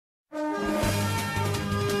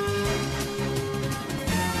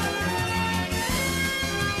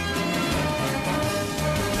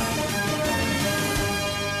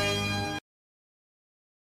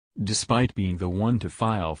Despite being the one to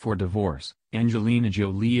file for divorce, Angelina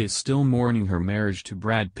Jolie is still mourning her marriage to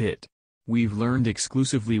Brad Pitt. We've learned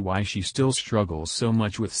exclusively why she still struggles so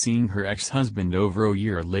much with seeing her ex-husband over a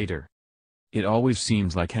year later. It always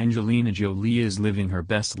seems like Angelina Jolie is living her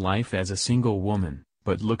best life as a single woman,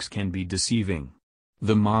 but looks can be deceiving.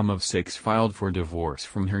 The mom of 6 filed for divorce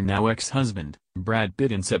from her now ex-husband, Brad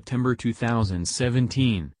Pitt, in September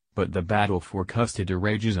 2017, but the battle for custody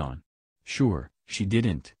rages on. Sure, she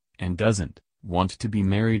didn't, and doesn't, want to be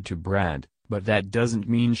married to Brad, but that doesn't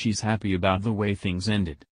mean she's happy about the way things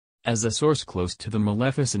ended. As a source close to the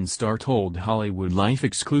Maleficent star told Hollywood Life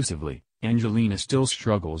exclusively, Angelina still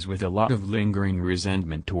struggles with a lot of lingering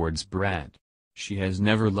resentment towards Brad. She has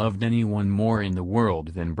never loved anyone more in the world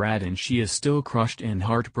than Brad, and she is still crushed and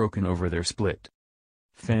heartbroken over their split.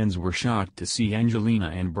 Fans were shocked to see Angelina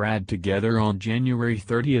and Brad together on January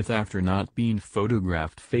 30 after not being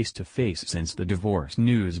photographed face-to-face since the divorce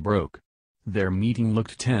news broke. Their meeting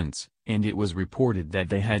looked tense, and it was reported that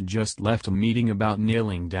they had just left a meeting about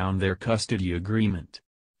nailing down their custody agreement.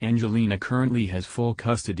 Angelina currently has full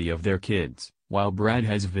custody of their kids, while Brad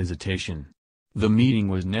has visitation. The meeting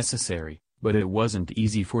was necessary, but it wasn't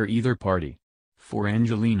easy for either party. For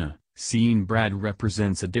Angelina, seeing Brad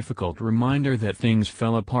represents a difficult reminder that things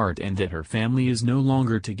fell apart and that her family is no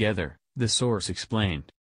longer together, the source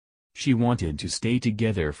explained. She wanted to stay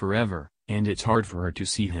together forever, and it's hard for her to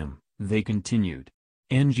see him, they continued.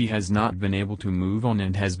 Angie has not been able to move on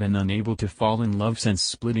and has been unable to fall in love since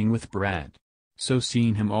splitting with Brad. So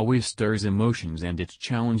seeing him always stirs emotions and it's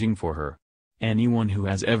challenging for her. Anyone who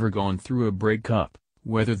has ever gone through a breakup,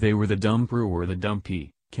 whether they were the dumper or the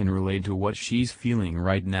dumpee, can relate to what she's feeling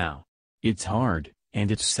right now. It's hard,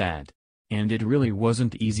 and it's sad. And it really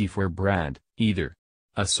wasn't easy for Brad, either.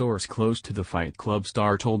 A source close to the Fight Club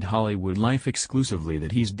star told Hollywood Life exclusively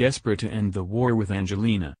that he's desperate to end the war with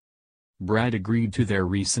Angelina. Brad agreed to their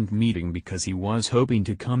recent meeting because he was hoping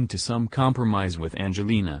to come to some compromise with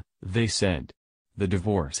Angelina, they said. The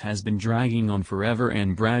divorce has been dragging on forever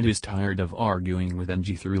and Brad is tired of arguing with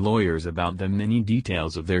Angie through lawyers about the many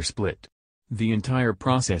details of their split. The entire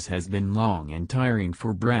process has been long and tiring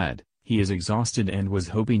for Brad. He is exhausted and was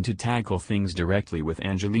hoping to tackle things directly with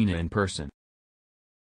Angelina in person.